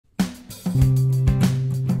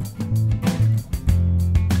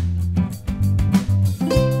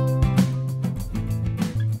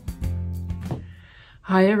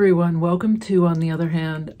Hi everyone, welcome to On the Other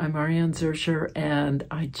Hand. I'm Ariane Zurcher and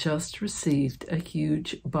I just received a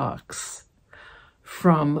huge box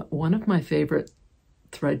from one of my favorite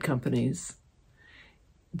thread companies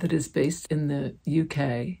that is based in the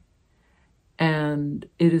UK. And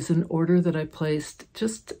it is an order that I placed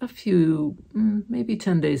just a few, maybe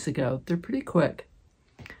 10 days ago. They're pretty quick.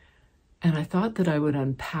 And I thought that I would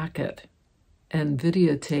unpack it and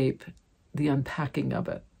videotape the unpacking of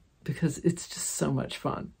it, because it's just so much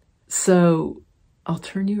fun. So I'll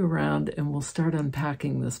turn you around and we'll start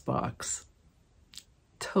unpacking this box.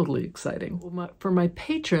 Totally exciting. For my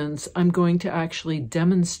patrons, I'm going to actually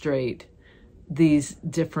demonstrate these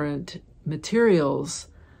different materials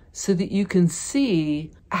so that you can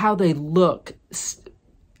see how they look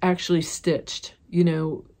actually stitched,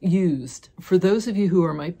 used. For those of you who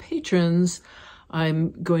are my patrons,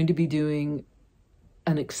 I'm going to be doing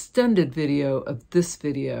an extended video of this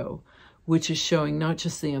video, which is showing not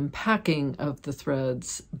just the unpacking of the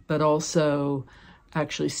threads, but also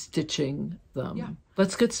actually stitching them. Yeah.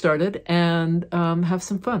 Let's get started and have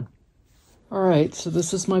some fun. All right, so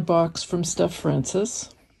this is my box from Stef Francis.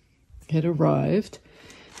 It arrived.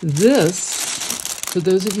 This, for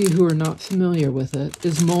those of you who are not familiar with it,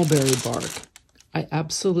 is mulberry bark. I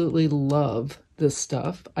absolutely love this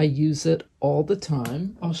stuff. I use it all the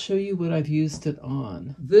time. I'll show you what I've used it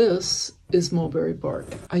on. This is mulberry bark.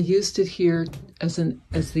 I used it here as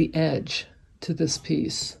the edge to this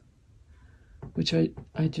piece, which I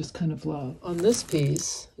just kind of love. On this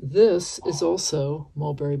piece, this is also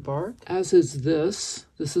mulberry bark, as is this.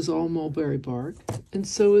 This is all mulberry bark, and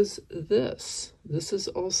so is this. This is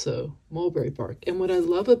also mulberry bark. And what I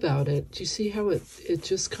love about it, do you see how it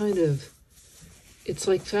just kind of, it's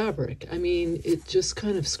like fabric. I mean, it just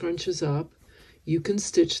kind of scrunches up. You can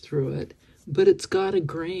stitch through it, but it's got a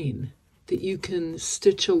grain that you can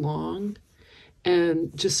stitch along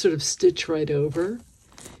and just sort of stitch right over.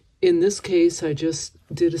 In this case, I just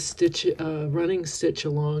did a running stitch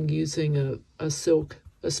along using a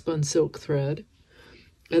spun silk thread,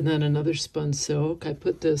 and then another spun silk. I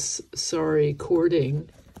put this sari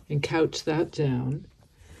cording and couched that down.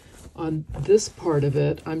 On this part of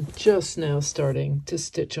it, I'm just now starting to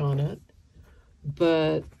stitch on it,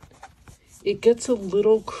 but it gets a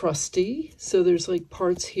little crusty. So there's like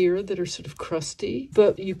parts here that are sort of crusty,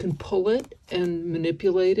 but you can pull it and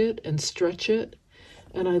manipulate it and stretch it.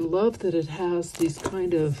 And I love that it has these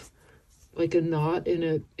kind of like a knot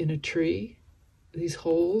in a tree, these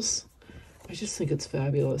holes. I just think it's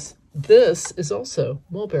fabulous. This is also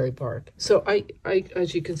mulberry bark. So I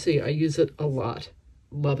as you can see, I use it a lot.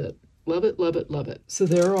 Love it. Love it, love it, love it. So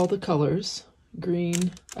there are all the colors.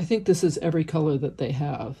 Green. I think this is every color that they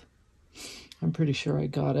have. I'm pretty sure I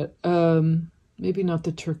got it. Maybe not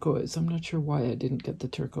the turquoise. I'm not sure why I didn't get the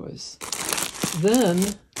turquoise. Then,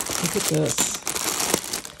 look at this.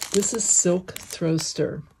 This is Silk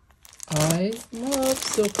Throster. I love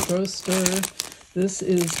Silk Throster. This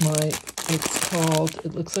is it's called,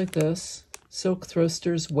 it looks like this, Silk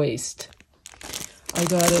Throster's Waist. I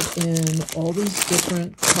got it in all these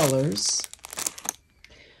different colors.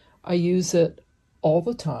 I use it all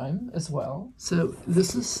the time as well. So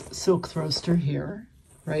this is Silk Throster here,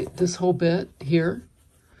 right? This whole bit here.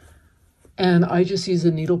 And I just use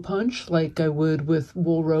a needle punch like I would with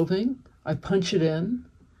wool roving. I punch it in.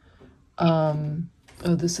 Oh,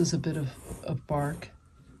 this is a bit of bark.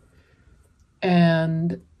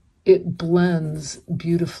 And it blends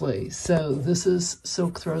beautifully. So this is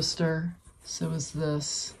Silk Throster. So is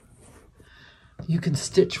this. You can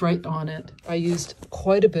stitch right on it. I used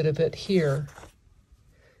quite a bit of it here.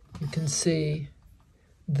 You can see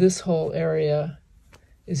this whole area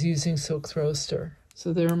is using Silk Throster.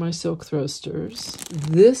 So there are my Silk Throsters.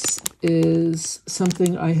 This is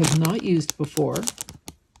something I have not used before.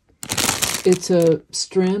 It's a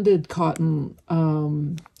stranded cotton,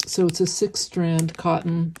 so it's a 6-strand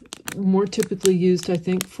cotton, more typically used, I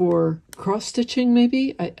think, for cross-stitching,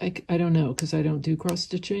 maybe? I don't know, because I don't do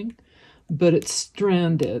cross-stitching, but it's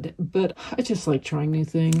stranded. But I just like trying new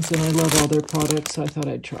things, and I love all their products, so I thought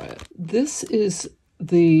I'd try it. This is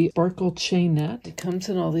the Sparkle Chainette. It comes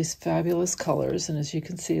in all these fabulous colors, and as you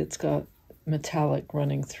can see, it's got metallic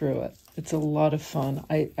running through it. It's a lot of fun.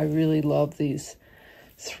 I really love these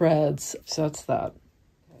threads, so that's that.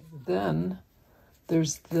 Then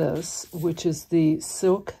there's this, which is the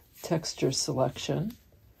Silk Texture Selection,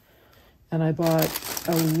 and I bought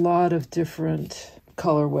a lot of different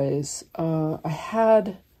colorways. I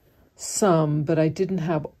had some, but I didn't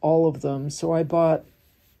have all of them, so I bought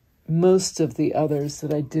most of the others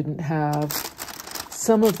that I didn't have.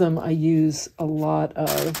 Some of them I use a lot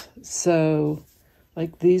of, so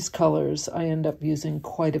Like these colors I end up using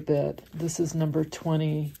quite a bit. This is number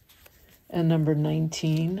 20 and number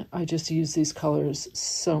 19. I just use these colors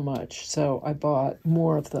so much, so I bought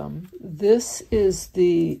more of them. This is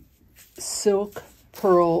the Silk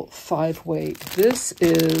Pearl 5-weight. This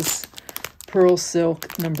is Pearl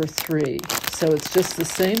Silk number 3. So it's just the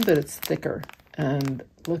same, but it's thicker. And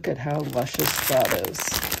look at how luscious that is.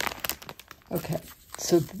 Okay,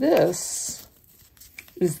 so this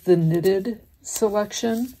is the knitted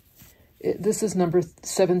selection. This is number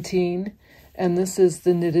 17, and this is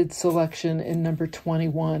the knitted selection in number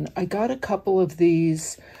 21. I got a couple of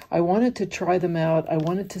these. I wanted to try them out. I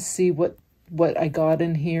wanted to see what I got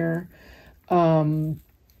in here.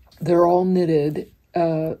 They're all knitted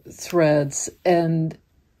threads, and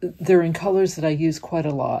they're in colors that I use quite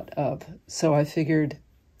a lot of. So I figured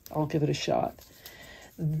I'll give it a shot.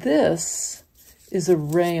 This is a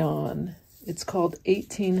rayon. It's called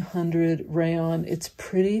 1800 rayon. It's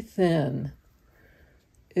pretty thin.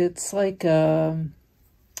 It's like, I mean,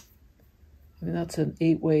 that's an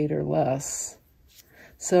 8-weight or less.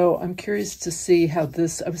 So I'm curious to see how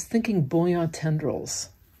this, I was thinking bouillon tendrils.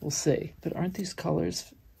 We'll see. But aren't these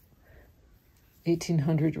colors?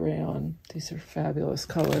 1800 rayon. These are fabulous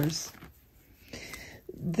colors.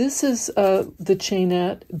 This is the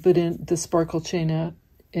chainette, but in the sparkle chainette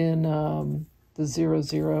in the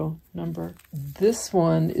 00 number. This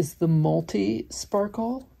one is the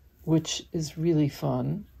multi-sparkle, which is really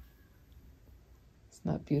fun.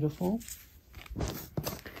 Isn't that beautiful?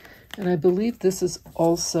 And I believe this is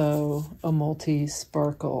also a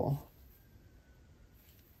multi-sparkle.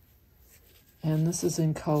 And this is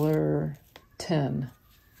in color 10.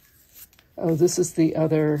 Oh, this is the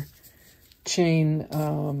other chain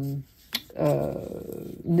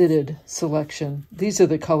knitted selection. These are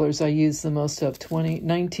the colors I use the most of,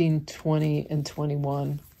 19, 20, and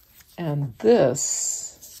 21. And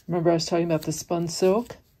this, remember I was talking about the spun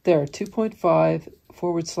silk? There,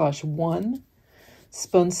 2.5/1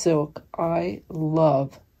 spun silk. I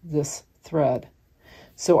love this thread.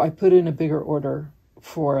 So I put in a bigger order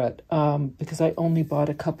for it because I only bought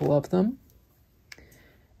a couple of them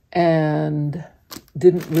and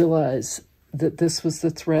didn't realize that this was the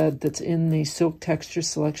thread that's in the silk texture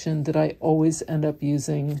selection that I always end up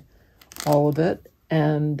using all of it.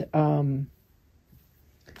 And oh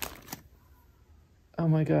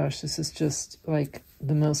my gosh, this is just like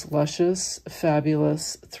the most luscious,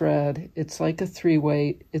 fabulous thread. It's like a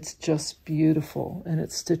 3-weight. It's just beautiful, and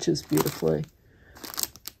it stitches beautifully.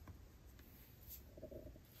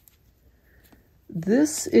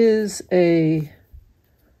 This is a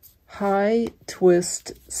high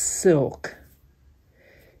twist silk.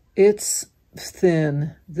 It's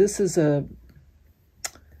thin. This is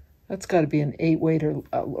that's got to be an 8-weight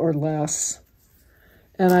or less.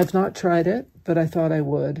 And I've not tried it, but I thought I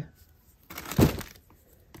would.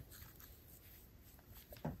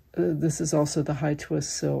 This is also the high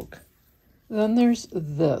twist silk. Then there's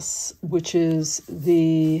this, which is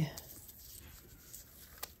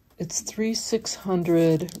it's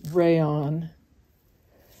 3600 rayon.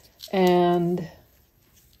 And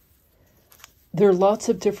there are lots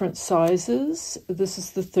of different sizes. This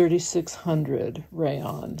is the 3600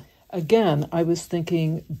 rayon. Again, I was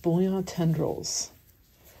thinking bouillon tendrils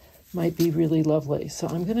might be really lovely. So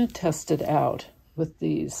I'm going to test it out with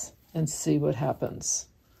these and see what happens.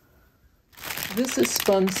 This is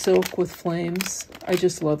spun silk with flames. I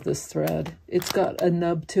just love this thread. It's got a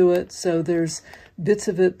nub to it, so there's bits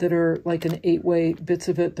of it that are like an 8-weight, bits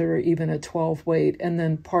of it that are even a 12-weight, and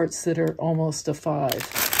then parts that are almost a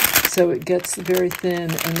 5. So it gets very thin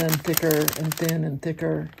and then thicker and thin and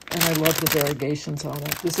thicker, and I love the variegations on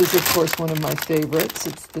it. This is, of course, one of my favorites.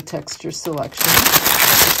 It's the texture selection.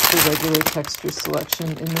 It's the regular texture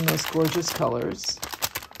selection in the most gorgeous colors.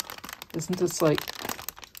 Isn't this like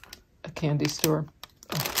a candy store?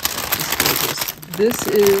 Oh, it's gorgeous. This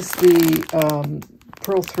is the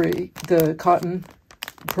Pearl 3, the cotton,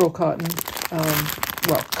 pearl cotton,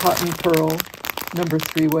 cotton pearl, number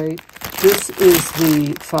 3-weight. This is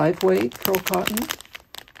the 5-weight pearl cotton,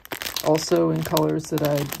 also in colors that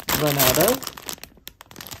I'd run out of.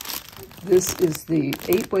 This is the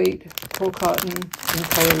 8-weight pearl cotton in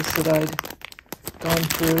colors that I'd gone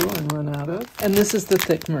through and run out of. And this is the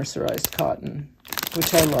thick mercerized cotton,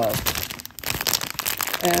 which I love.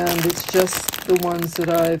 And it's just the ones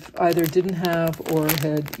that I've either didn't have or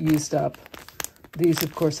had used up. These,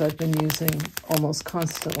 of course, I've been using almost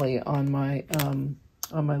constantly on my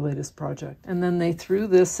latest project. And then they threw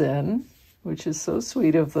this in, which is so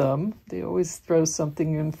sweet of them. They always throw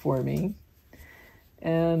something in for me.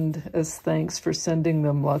 And as thanks for sending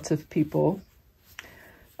them, lots of people.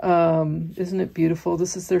 Isn't it beautiful?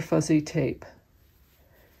 This is their fuzzy tape.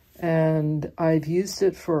 And I've used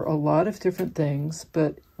it for a lot of different things,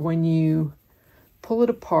 but when you pull it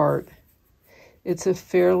apart, it's a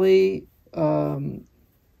fairly, not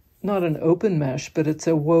an open mesh, but it's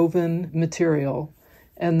a woven material.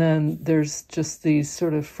 And then there's just these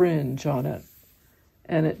sort of fringe on it.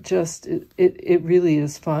 And it really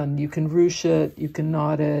is fun. You can ruche it, you can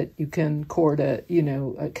knot it, you can cord it,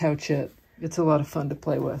 couch it. It's a lot of fun to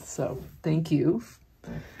play with. So thank you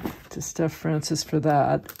to Stef Francis for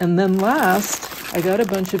that. And then last, I got a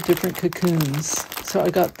bunch of different cocoons. So I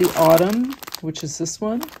got the Autumn, which is this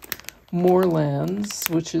one, Moorlands,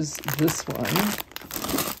 which is this one.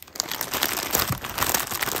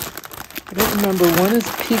 I don't remember, one is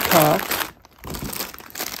Peacock,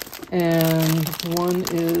 and one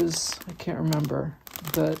is, I can't remember,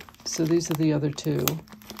 but, so these are the other two.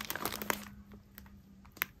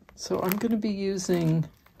 So I'm going to be using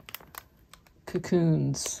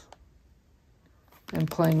cocoons and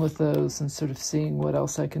playing with those and sort of seeing what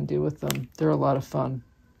else I can do with them. They're a lot of fun.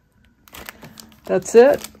 That's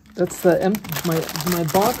it. That's my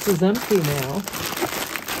box is empty now.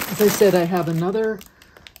 As I said, I have another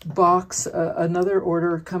box, another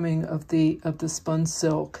order coming of the spun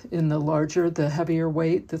silk in the larger, the heavier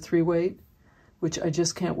weight, the 3-weight, which I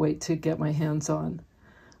just can't wait to get my hands on.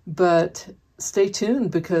 But stay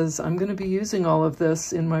tuned, because I'm going to be using all of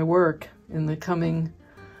this in my work in the coming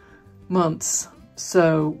months.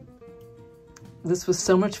 So this was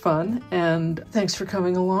so much fun, and thanks for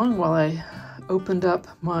coming along while I opened up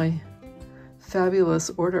my fabulous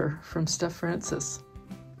order from Stef Francis.